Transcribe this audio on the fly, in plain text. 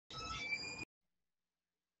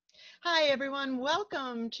Hi, everyone.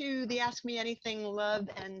 Welcome to the Ask Me Anything Love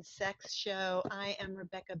and Sex Show. I am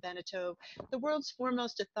Rebecca Benito, the world's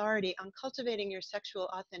foremost authority on cultivating your sexual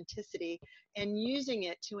authenticity and using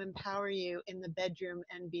it to empower you in the bedroom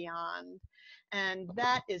and beyond. And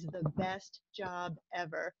that is the best job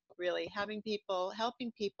ever, really, helping people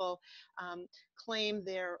claim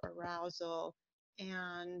their arousal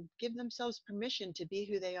and give themselves permission to be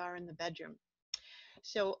who they are in the bedroom.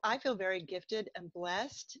 So I feel very gifted and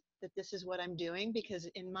blessed that this is what I'm doing because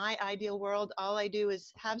in my ideal world, all I do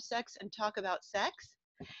is have sex and talk about sex.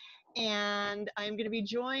 And I'm going to be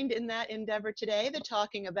joined in that endeavor today, the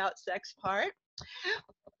talking about sex part,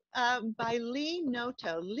 by Lee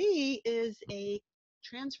Noto. Lee is a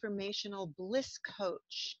transformational bliss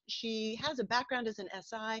coach. She has a background as an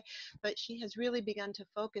SI, but she has really begun to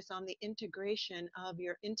focus on the integration of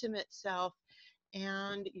your intimate self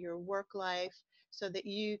and your work life so that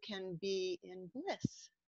you can be in bliss,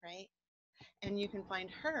 right? And you can find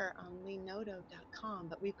her on leenoto.com,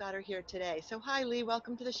 but we've got her here today. So, hi, Lee,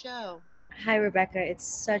 welcome to the show. Hi, Rebecca. It's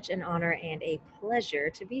such an honor and a pleasure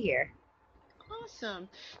to be here. Awesome.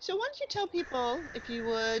 So, why don't you tell people, if you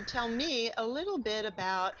would, tell me a little bit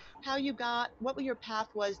about how you got, what your path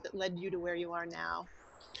was that led you to where you are now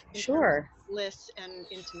in terms Sure. of bliss and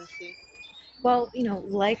intimacy? Well,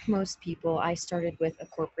 like most people, I started with a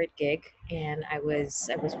corporate gig, and I was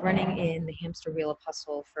running in the hamster wheel of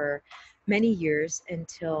hustle for many years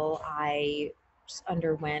until I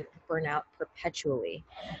underwent burnout perpetually.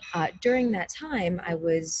 During that time, I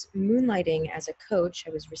was moonlighting as a coach.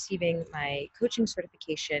 I was receiving my coaching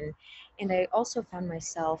certification, and I also found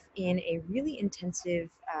myself in a really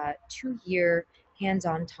intensive 2 year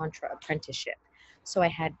hands-on tantra apprenticeship. So I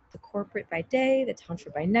had the corporate by day, the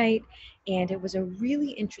tantra by night, and it was a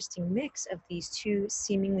really interesting mix of these two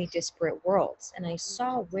seemingly disparate worlds. And I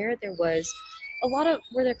saw where there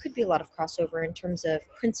could be a lot of crossover in terms of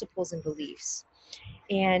principles and beliefs.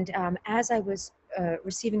 And as I was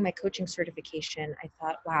receiving my coaching certification, I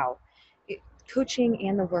thought, wow, it, coaching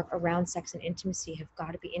and the work around sex and intimacy have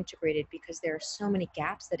got to be integrated because there are so many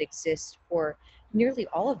gaps that exist for nearly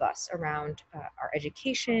all of us around our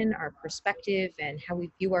education, our perspective, and how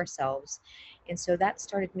we view ourselves. And so that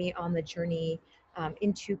started me on the journey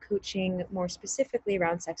into coaching more specifically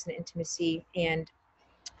around sex and intimacy. And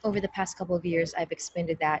over the past couple of years, I've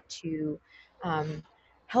expanded that to um,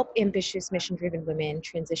 help ambitious, mission driven women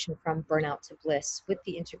transition from burnout to bliss with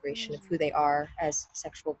the integration of who they are as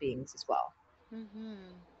sexual beings as well. Mm-hmm.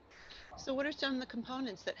 So, what are some of the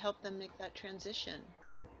components that help them make that transition?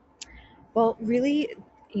 Well, really,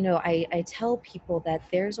 I tell people that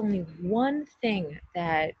there's only one thing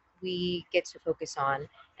that we get to focus on,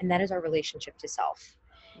 and that is our relationship to self.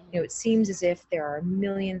 It seems as if there are a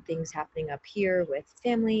million things happening up here with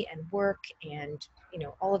family and work and,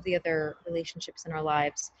 all of the other relationships in our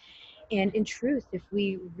lives. And in truth, if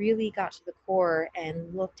we really got to the core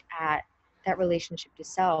and looked at that relationship to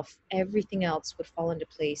self, everything else would fall into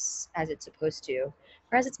place as it's supposed to,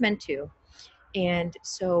 or as it's meant to. And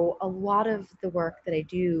so, a lot of the work that I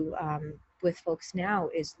do with folks now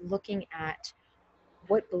is looking at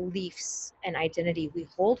what beliefs and identity we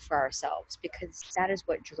hold for ourselves, because that is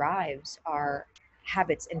what drives our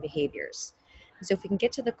habits and behaviors. And so, if we can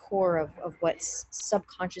get to the core of what's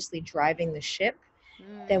subconsciously driving the ship,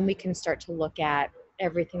 then we Mm. can start to look at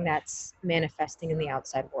everything that's manifesting in the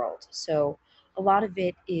outside world. So, a lot of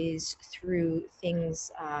it is through things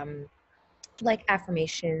like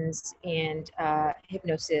affirmations and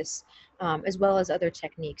hypnosis, as well as other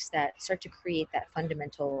techniques that start to create that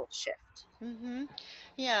fundamental shift. Hmm.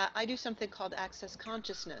 Yeah, I do something called access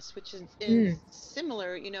consciousness, which is Mm,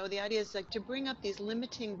 similar. The idea is like to bring up these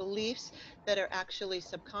limiting beliefs that are actually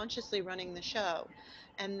subconsciously running the show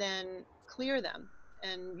and then clear them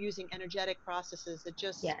and using energetic processes that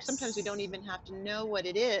just sometimes we don't yes. even have to know what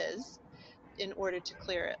it is in order to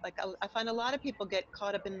clear it. Like I find a lot of people get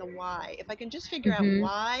caught up in the why. If I can just figure out Mm-hmm.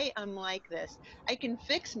 why I'm like this, I can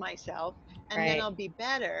fix myself and then Right. I'll be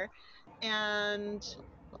better. And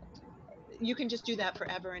you can just do that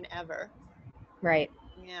forever and ever. Right.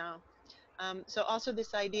 Yeah. So also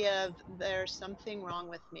this idea of there's something wrong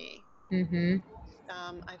with me, Mm-hmm.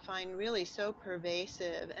 I find really so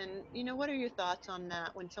pervasive. And what are your thoughts on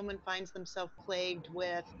that when someone finds themselves plagued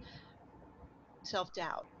with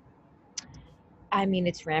self-doubt? I mean,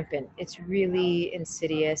 it's rampant. It's really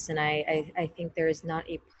insidious, and I think there is not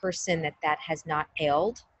a person that has not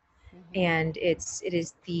ailed. Hmm. And it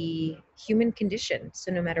is the human condition.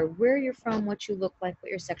 So no matter where you're from, what you look like, what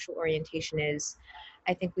your sexual orientation is,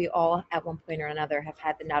 I think we all at one point or another have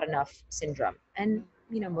had the not enough syndrome. And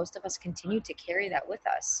most of us continue to carry that with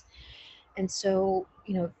us. And so,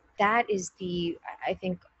 that is I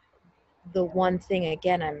think the one thing,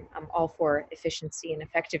 again, I'm all for efficiency and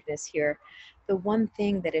effectiveness here. The one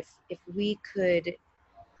thing that if we could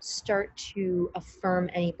start to affirm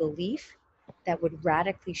any belief that would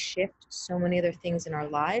radically shift so many other things in our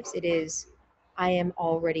lives, it is, I am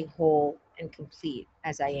already whole and complete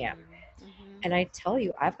as I am. Mm-hmm. And I tell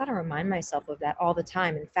you, I've got to remind myself of that all the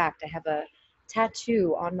time. In fact, I have a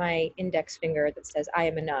tattoo on my index finger that says, I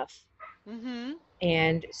am enough. Mm-hmm.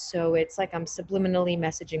 And so it's like I'm subliminally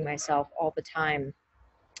messaging myself all the time.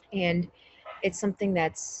 And it's something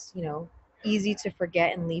that's, easy to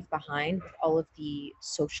forget and leave behind with all of the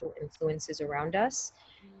social influences around us.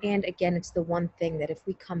 And again, it's the one thing that if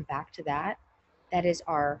we come back to that, that is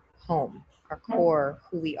our home, our core,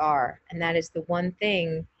 who we are. And that is the one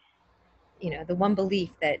thing, the one belief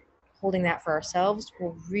that holding that for ourselves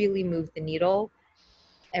will really move the needle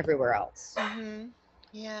everywhere else. Mm-hmm.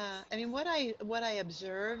 Yeah. I mean, what I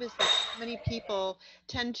observe is that so many people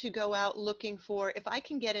tend to go out looking for, if I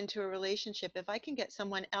can get into a relationship, if I can get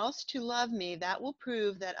someone else to love me, that will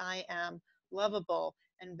prove that I am lovable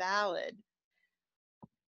and valid.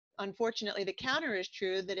 Unfortunately, the counter is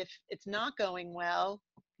true, that if it's not going well,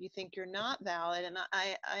 you think you're not valid. And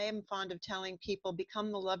I am fond of telling people,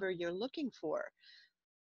 become the lover you're looking for.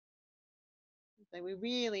 Like, we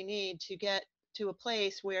really need to get to a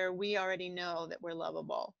place where we already know that we're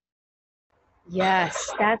lovable. Yes,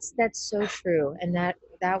 that's so true, and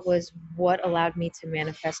that was what allowed me to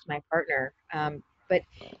manifest my partner. But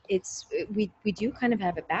we do kind of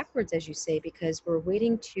have it backwards, as you say, because we're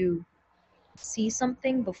waiting to see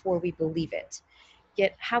something before we believe it.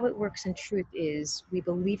 Yet, how it works in truth is we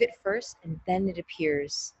believe it first, and then it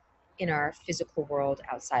appears in our physical world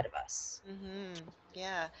outside of us.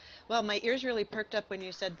 Yeah. Well, my ears really perked up when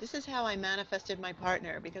you said, "This is how I manifested my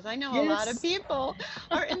partner," because I know a lot of Yes. people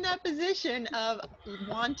are in that position of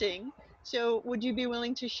wanting. So, would you be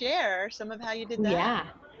willing to share some of how you did that? Yeah,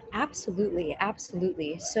 absolutely,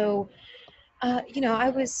 absolutely. So, I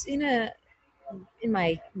was in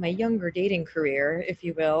my younger dating career, if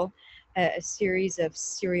you will, a series of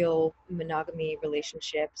serial monogamy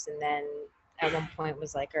relationships, and then at one point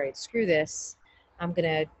was like, all right, screw this, I'm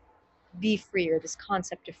gonna be free, or this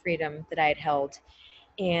concept of freedom that I had held.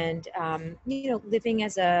 And living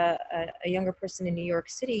as a younger person in New York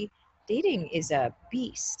City, dating is a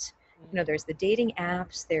beast. There's the dating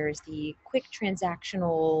apps, there's the quick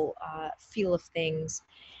transactional feel of things,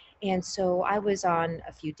 and so I was on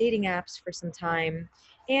a few dating apps for some time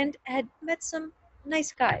and had met some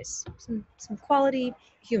nice guys, some quality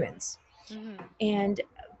humans. Mm-hmm. And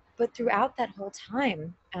but throughout that whole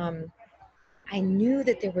time, I knew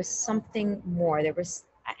that there was something more. There was,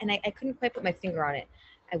 and I couldn't quite put my finger on it.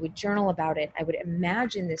 I would journal about it. I would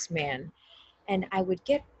imagine this man, and I would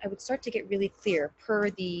start to get really clear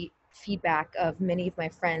per the feedback of many of my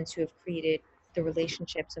friends who have created the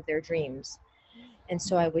relationships of their dreams. And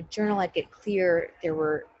so I would journal, I'd get clear. There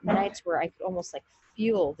were nights where I could almost like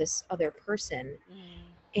feel this other person.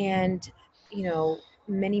 Mm-hmm. And,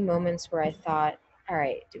 many moments where I thought, all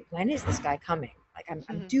right, dude, when is this guy coming? Like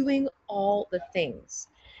I'm doing all the things.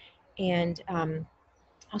 And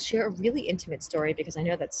I'll share a really intimate story because I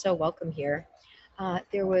know that's so welcome here.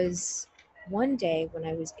 There was one day when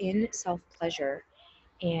I was in self pleasure,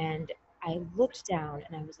 and I looked down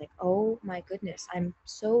and I was like, oh my goodness, I'm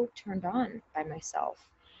so turned on by myself.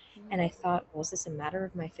 And I thought, well, is this a matter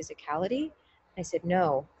of my physicality? And I said,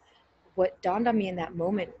 no. What dawned on me in that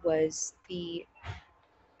moment was the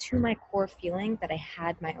to my core feeling that I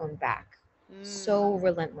had my own back so Mm.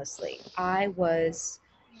 relentlessly. I was,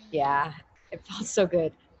 yeah, it felt so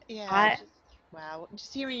good. Yeah, I, just wow.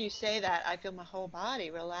 Just hearing you say that, I feel my whole body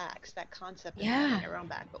relax. That concept of having yeah, your own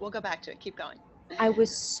back. But we'll go back to it. Keep going. I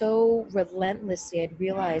was so relentlessly, I'd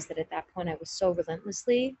realized that at that point I was so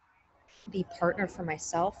relentlessly the partner for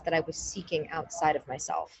myself that I was seeking outside of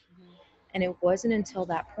myself. Mm-hmm. And it wasn't until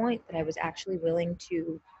that point that I was actually willing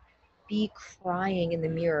to be crying in the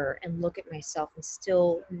mirror and look at myself and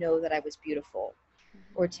still know that I was beautiful,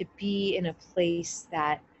 or to be in a place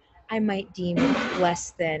that I might deem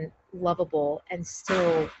less than lovable and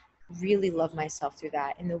still really love myself through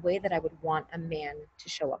that in the way that I would want a man to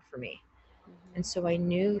show up for me. And Mm-hmm. so I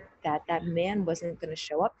knew that that man wasn't going to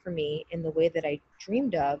show up for me in the way that I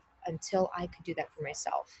dreamed of until I could do that for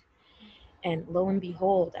myself. And lo and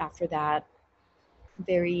behold, after that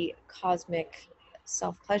very cosmic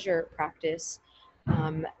self pleasure practice,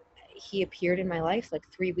 um, he appeared in my life like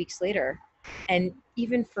 3 weeks later. And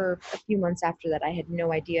even for a few months after that, I had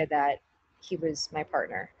no idea that he was my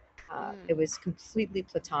partner. It Mm. was completely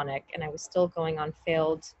platonic, and I was still going on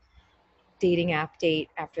failed dating app date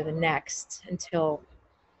after the next until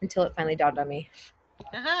until it finally dawned on me.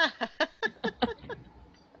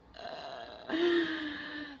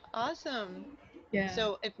 Awesome. Yeah.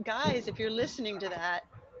 So, if guys, if you're listening to that,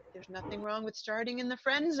 there's nothing wrong with starting in the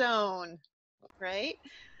friend zone, right?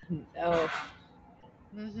 Oh,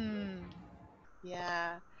 Mhm.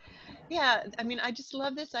 Yeah. Yeah, I mean, I just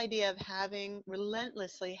love this idea of having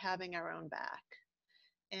relentlessly having our own back.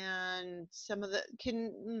 And some of the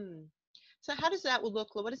can so how does that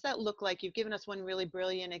look, what does that look like? You've given us one really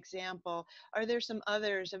brilliant example. Are there some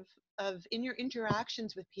others of in your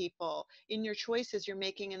interactions with people, in your choices you're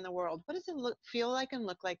making in the world? What does it feel like and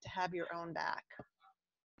look like to have your own back?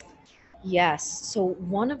 yes. So,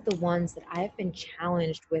 one of the ones that I've been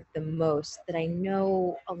challenged with the most, that I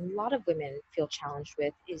know a lot of women feel challenged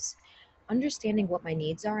with, is understanding what my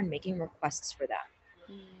needs are and making requests for them.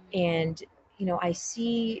 Mm, And, I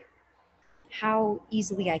see how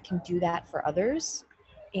easily I can do that for others.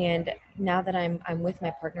 And now that I'm with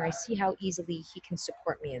my partner, I see how easily he can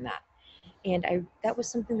support me in that. And I that was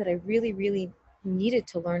something that I really, really needed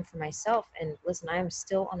to learn for myself. And listen, I am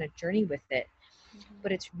still on a journey with it, mhm,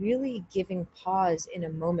 but it's really giving pause in a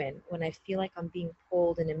moment when I feel like I'm being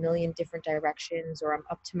pulled in a million different directions, or I'm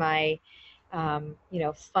up to my,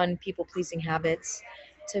 fun people pleasing habits,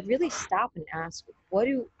 to really stop and ask, what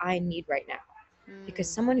do I need right now? Because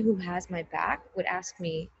mm, someone who has my back would ask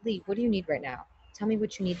me, Lee, what do you need right now? Tell me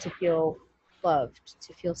what you need to feel loved,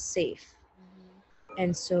 to feel safe. mhm,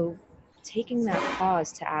 And so taking that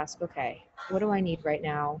pause to ask, okay, what do I need right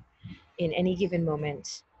now in any given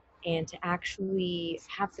moment? And to actually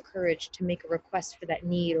have the courage to make a request for that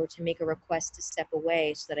need, or to make a request to step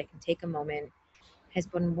away so that I can take a moment, has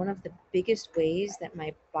been one of the biggest ways that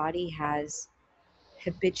my body has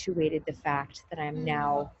habituated the fact that I'm mm,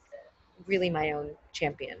 now really my own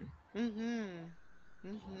champion. mhm,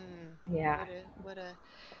 mhm. Yeah. What a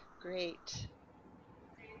great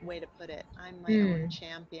way to put it. I'm my own Mm.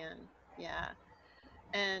 champion. Yeah.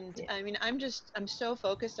 And Yeah. I mean, I'm so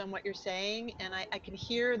focused on what you're saying, and I can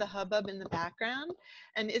hear the hubbub in the background.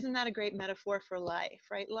 And isn't that a great metaphor for life,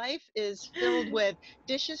 right? Life is filled with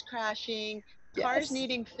dishes crashing, cars Yes.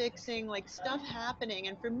 needing fixing, like stuff happening.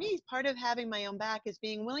 And for me, part of having my own back is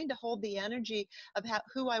being willing to hold the energy of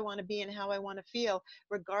who I want to be and how I want to feel,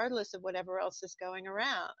 regardless of whatever else is going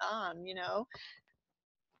around on.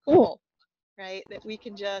 Cool, right? That we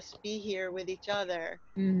can just be here with each other.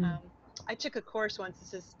 Mm. Um, I took a course once,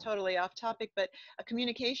 this is totally off topic, but a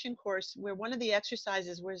communication course where one of the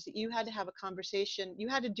exercises was that you had to have a conversation, you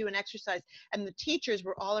had to do an exercise, and the teachers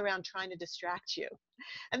were all around trying to distract you.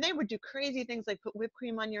 And they would do crazy things like put whipped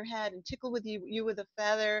cream on your head and tickle you with a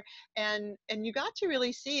feather. And you got to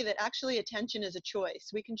really see that actually attention is a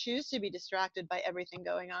choice. We can choose to be distracted by everything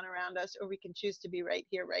going on around us, or we can choose to be right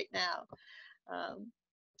here, right now. Um,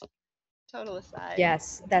 Total aside.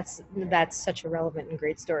 Yes, that's such a relevant and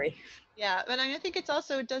great story. Yeah, but I think it's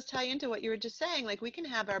also, it does tie into what you were just saying. Like, we can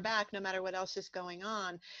have our back no matter what else is going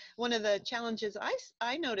on. One of the challenges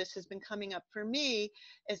I notice has been coming up for me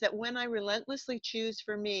is that when I relentlessly choose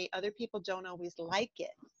for me, other people don't always like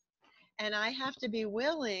it. And I have to be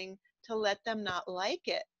willing to let them not like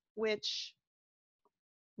it, which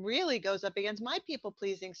really goes up against my people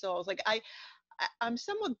pleasing souls. Like, I'm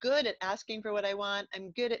somewhat good at asking for what I want.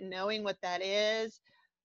 I'm good at knowing what that is,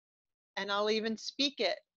 and I'll even speak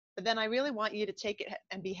it. But then I really want you to take it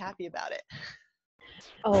and be happy about it.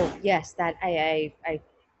 Oh, yes, that I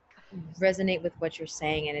resonate with what you're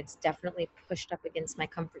saying, and it's definitely pushed up against my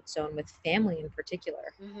comfort zone with family in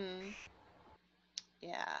particular. Hmm.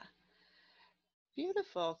 Yeah.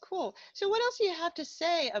 Beautiful. Cool. So, what else do you have to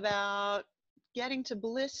say about getting to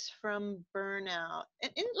bliss from burnout?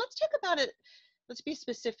 And let's talk about it. Let's be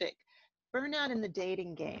specific. Burnout in the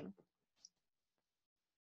dating game.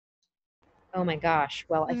 Oh my gosh.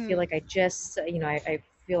 Well, I feel Mm, like I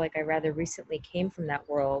feel like I rather recently came from that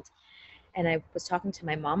world. And I was talking to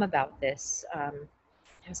my mom about this.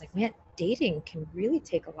 I was like, man, dating can really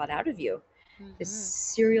take a lot out of you. This mm-hmm.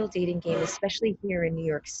 serial dating game, especially here in New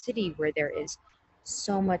York City, where there is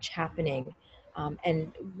so much happening.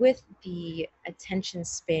 And with the attention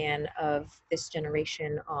span of this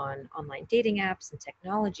generation on online dating apps and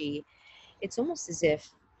technology, it's almost as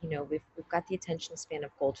if, we've got the attention span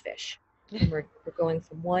of goldfish, and we're going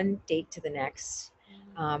from one date to the next.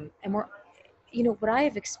 And what I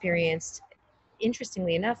have experienced,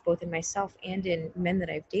 interestingly enough, both in myself and in men that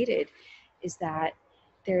I've dated, is that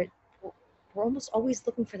they're we're almost always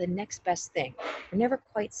looking for the next best thing. We're never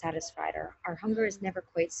quite satisfied. Our hunger is Mm, never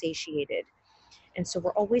quite satiated. And so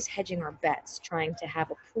we're always hedging our bets, trying to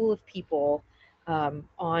have a pool of people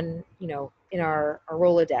in our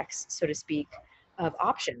Rolodex, so to speak, of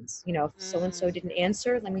options. You know, if so and so Mm, didn't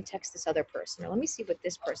answer, let me text this other person, or let me see what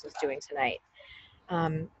this person's doing tonight.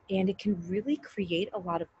 And it can really create a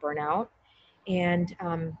lot of burnout. And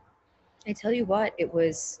I tell you what, it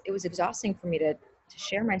was exhausting for me to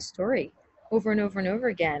share my story over and over and over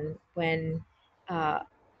again when uh,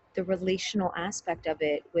 the relational aspect of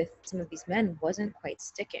it with some of these men wasn't quite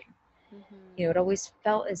sticking. You mhm, know, it always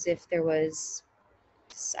felt as if there was,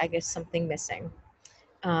 I guess, something missing.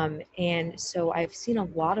 And so I've seen a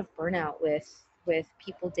lot of burnout with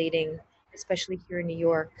people dating, especially here in New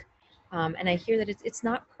York. And I hear that it's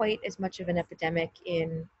not quite as much of an epidemic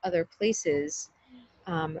in other places,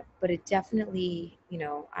 but it definitely, you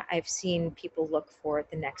know, I've seen people look for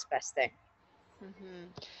the next best thing.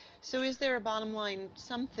 mhm. So is there a bottom line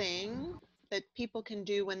something that people can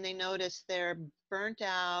do when they notice they're burnt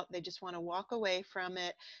out, they just want to walk away from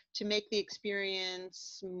it to make the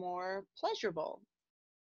experience more pleasurable,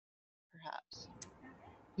 perhaps?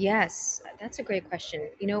 Yes, that's a great question.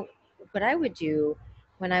 You know, what I would do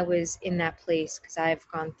when I was in that place, because I've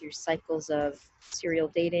gone through cycles of serial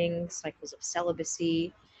dating, cycles of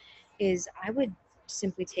celibacy, is I would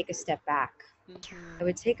simply take a step back. I Mhm.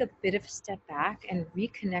 would take a bit of a step back and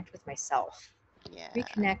reconnect with myself, Yeah.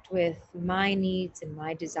 reconnect with my needs and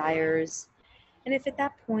my desires. And if at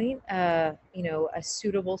that point, you know, a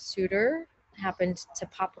suitable suitor happened to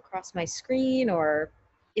pop across my screen or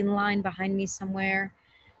in line behind me somewhere,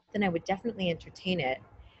 then I would definitely entertain it.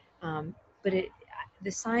 Um, but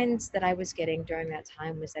the signs that I was getting during that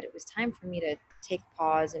time was that it was time for me to take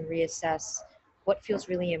pause and reassess what feels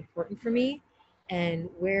really important for me and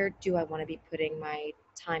where do I want to be putting my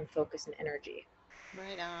time, focus, and energy.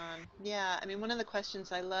 Right on. Yeah. I mean, one of the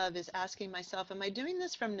questions I love is asking myself, am I doing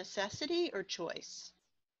this from necessity or choice?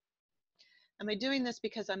 Am I doing this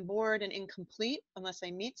because I'm bored and incomplete unless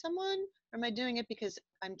I meet someone? Or am I doing it because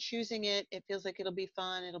I'm choosing it? It feels like it'll be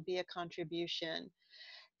fun, it'll be a contribution.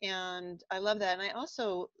 And I love that. And I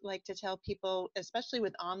also like to tell people, especially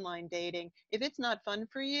with online dating, if it's not fun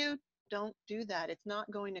for you, don't do that. It's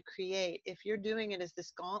not going to create. If you're doing it as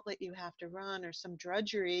this gauntlet you have to run or some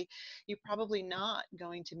drudgery, you're probably not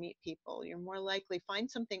going to meet people. You're more likely find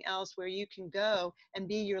something else where you can go and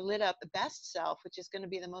be your lit up best self, which is going to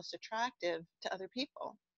be the most attractive to other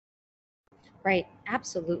people. Right,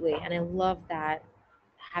 absolutely. And I love that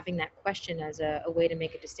having that question as a way to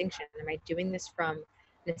make a distinction. Am I doing this from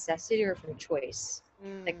necessity or from choice?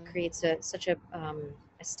 That Mm. creates such a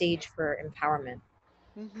stage for empowerment.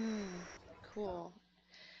 Mm-hmm. Cool.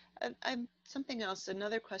 I'm something else.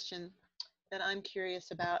 Another question that I'm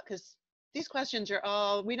curious about because these questions are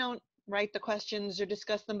all, we don't write the questions or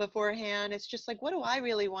discuss them beforehand. It's just like, what do I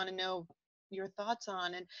really want to know your thoughts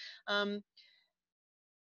on? And um,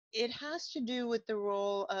 it has to do with the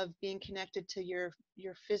role of being connected to your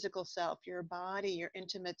physical self, your body, your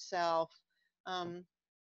intimate self. Um,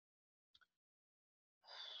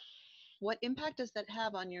 what impact does that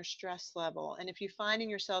have on your stress level? And if you're finding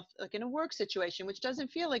yourself like in a work situation, which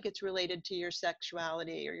doesn't feel like it's related to your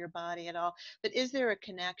sexuality or your body at all, but is there a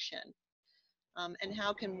connection? And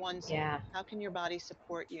Yeah. how can your body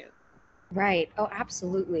support you? Right. Oh,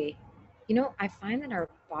 absolutely. You know, I find that our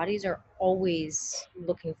bodies are always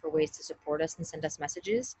looking for ways to support us and send us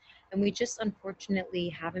messages. And we just unfortunately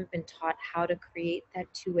haven't been taught how to create that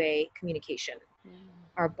two-way communication. Mm,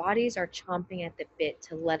 Our bodies are chomping at the bit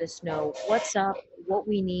to let us know what's up, what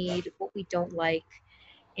we need, what we don't like.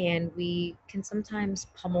 And we can sometimes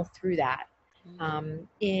pummel through that mhm,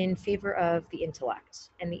 in favor of the intellect.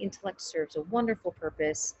 And the intellect serves a wonderful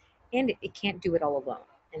purpose, and it can't do it all alone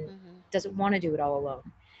and mhm, doesn't want to do it all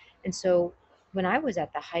alone. And so, when I was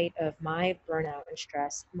at the height of my burnout and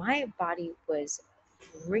stress, my body was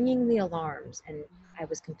ringing the alarms, and I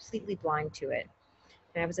was completely blind to it.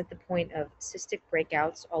 And I was at the point of cystic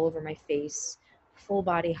breakouts all over my face, full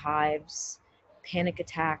body hives, panic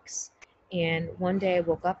attacks. And one day I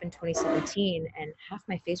woke up in 2017 and half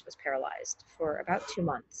my face was paralyzed for about 2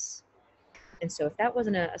 months. And so if that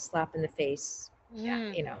wasn't a slap in the face, yeah,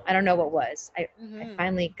 mhm, you know, I don't know what was. I mhm,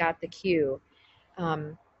 finally got the cue.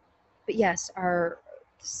 Um, but yes, our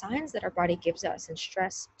signs that our body gives us, and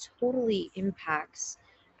stress totally impacts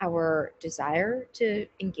our desire to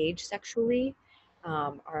engage sexually,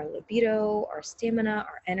 our libido, our stamina,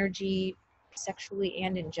 our energy, sexually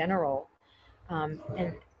and in general.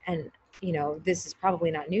 And you know, this is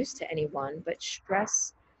probably not news to anyone, but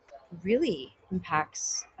stress really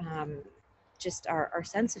impacts just our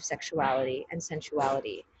sense of sexuality and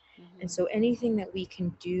sensuality. And mhm, so anything that we can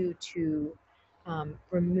do to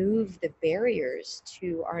remove the barriers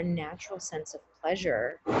to our natural sense of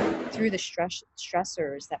pleasure through the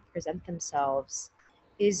stressors that present themselves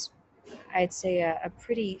is I'd say a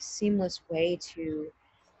pretty seamless way to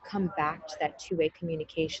come back to that two-way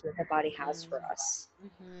communication that the body has for us.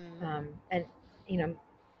 Mm-hmm. And you know,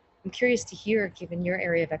 I'm curious to hear, given your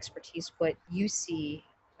area of expertise, what you see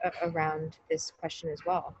around this question as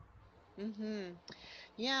well. Mm-hmm.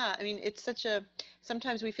 Yeah, I mean, it's such a,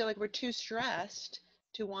 sometimes we feel like we're too stressed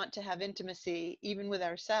to want to have intimacy, even with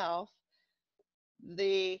ourselves.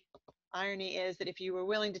 The irony is that if you were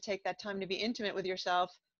willing to take that time to be intimate with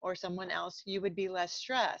yourself or someone else, you would be less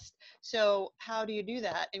stressed. So, how do you do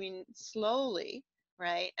that? I mean, slowly,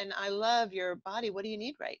 right? And I love your body. What do you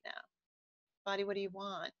need right now? Body, what do you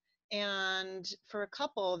want? And for a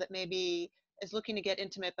couple that maybe is looking to get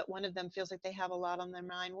intimate, but one of them feels like they have a lot on their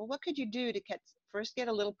mind, well, what could you do to get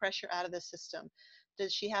a little pressure out of the system?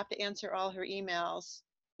 Does she have to answer all her emails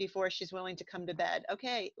before she's willing to come to bed?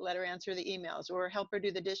 Okay, let her answer the emails or help her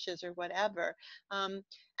do the dishes or whatever. Um,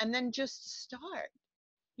 and then just start.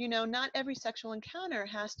 You know, not every sexual encounter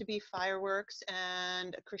has to be fireworks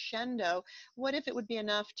and a crescendo. What if it would be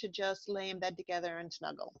enough to just lay in bed together and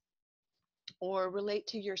snuggle? Or relate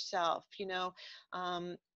to yourself.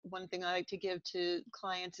 One thing I like to give to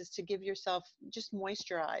clients is to give yourself, just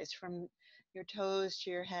moisturize from your toes to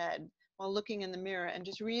your head while looking in the mirror and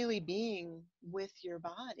just really being with your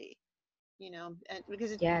body. And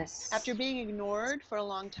because Yes, after being ignored for a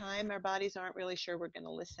long time, our bodies aren't really sure we're going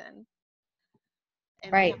to listen.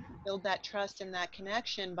 And we have right. to build that trust and that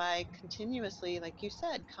connection by continuously, like you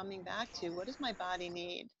said, coming back to what does my body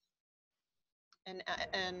need? And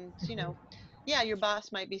Hmm. yeah, your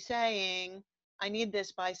boss might be saying, I need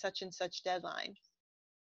this by such and such deadline.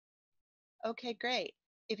 Okay, great.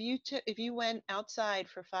 If you went outside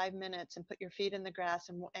for 5 minutes and put your feet in the grass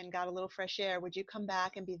and got a little fresh air, would you come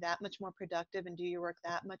back and be that much more productive and do your work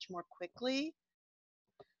that much more quickly?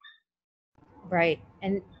 Right.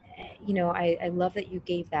 And, I love that you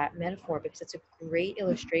gave that metaphor because it's a great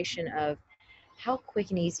illustration of how quick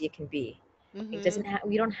and easy it can be. It Mm-hmm. doesn't have,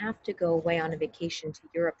 we don't have to go away on a vacation to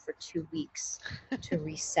Europe for 2 weeks to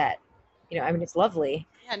reset. I mean, it's lovely.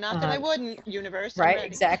 Yeah, not that I Um, wouldn't, universe. I'm right, ready.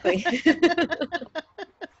 exactly.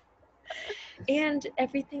 And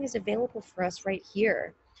everything is available for us right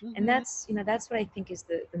here. And Mm-hmm. that's what I think is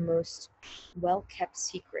the most well kept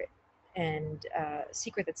secret. And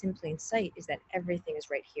secret that's in plain sight is that everything is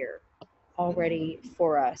right here Mm-hmm. already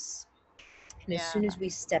for us. And as Yeah. soon as we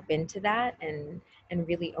step into that and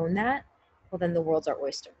really own that, well, then the world's our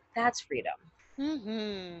oyster. That's freedom.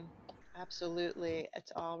 Mm-hmm. Absolutely.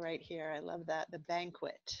 It's all right here. I love that. The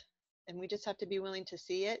banquet. And we just have to be willing to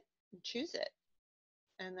see it and choose it.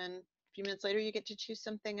 And then a few minutes later, you get to choose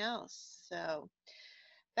something else. So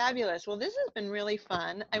fabulous. Well, this has been really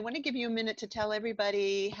fun. I want to give you a minute to tell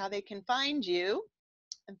everybody how they can find you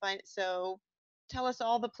and find. So tell us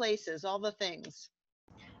all the places, all the things.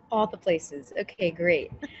 All the places. Okay,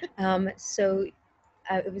 great. So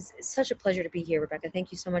it was such a pleasure to be here, Rebecca.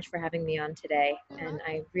 Thank you so much for having me on today. Uh-huh. And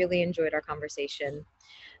I really enjoyed our conversation.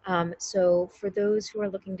 So for those who are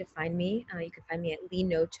looking to find me, you can find me at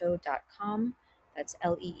leenoto.com. That's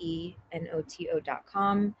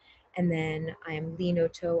leenoto.com. And then I am Lee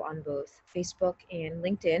Noto on both Facebook and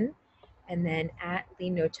LinkedIn. And then at Lee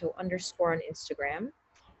Noto underscore on Instagram.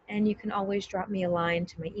 And you can always drop me a line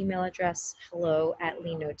to my email address,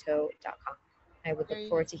 hello@leenoto.com. I would There look you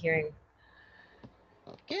forward to hearing.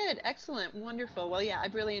 Good, excellent, wonderful. Well, yeah,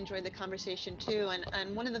 I've really enjoyed the conversation too.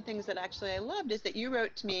 And one of the things that actually I loved is that you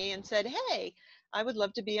wrote to me and said, "Hey, I would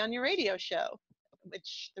love to be on your radio show."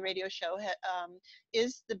 Which the radio show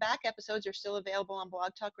is the back episodes are still available on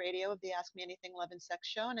Blog Talk Radio of the Ask Me Anything Love and Sex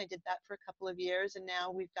show, and I did that for a couple of years, and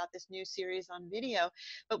now we've got this new series on video.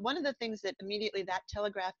 But one of the things that immediately that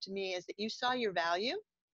telegraphed to me is that you saw your value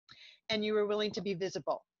and you were willing to be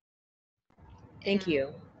visible. Thank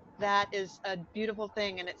you. That is a beautiful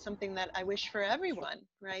thing, and it's something that I wish for everyone,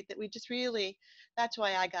 right? That we just really, that's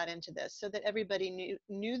why I got into this, so that everybody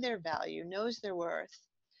knew their value, knows their worth,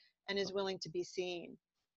 and is willing to be seen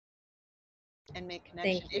and make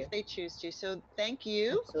connection Thank if you. they choose to. So thank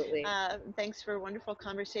you. Absolutely. Thanks for a wonderful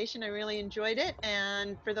conversation. I really enjoyed it.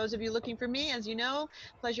 And for those of you looking for me, as you know,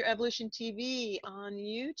 Pleasure Evolution TV on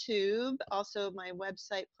YouTube, also my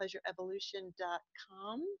website,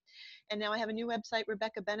 pleasureevolution.com. And now I have a new website,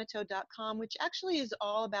 RebeccaBeneteau.com, which actually is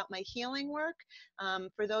all about my healing work.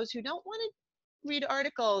 For those who don't want to read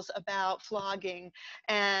articles about flogging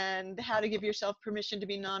and how to give yourself permission to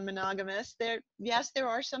be non-monogamous, yes, there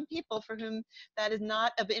are some people for whom that is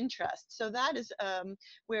not of interest. So that is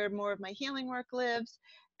where more of my healing work lives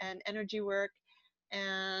and energy work.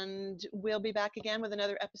 And we'll be back again with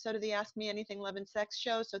another episode of the Ask Me Anything Love and Sex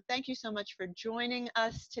show. So thank you so much for joining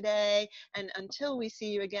us today. And until we see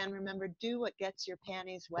you again, remember, do what gets your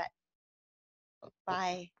panties wet.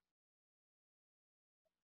 Bye.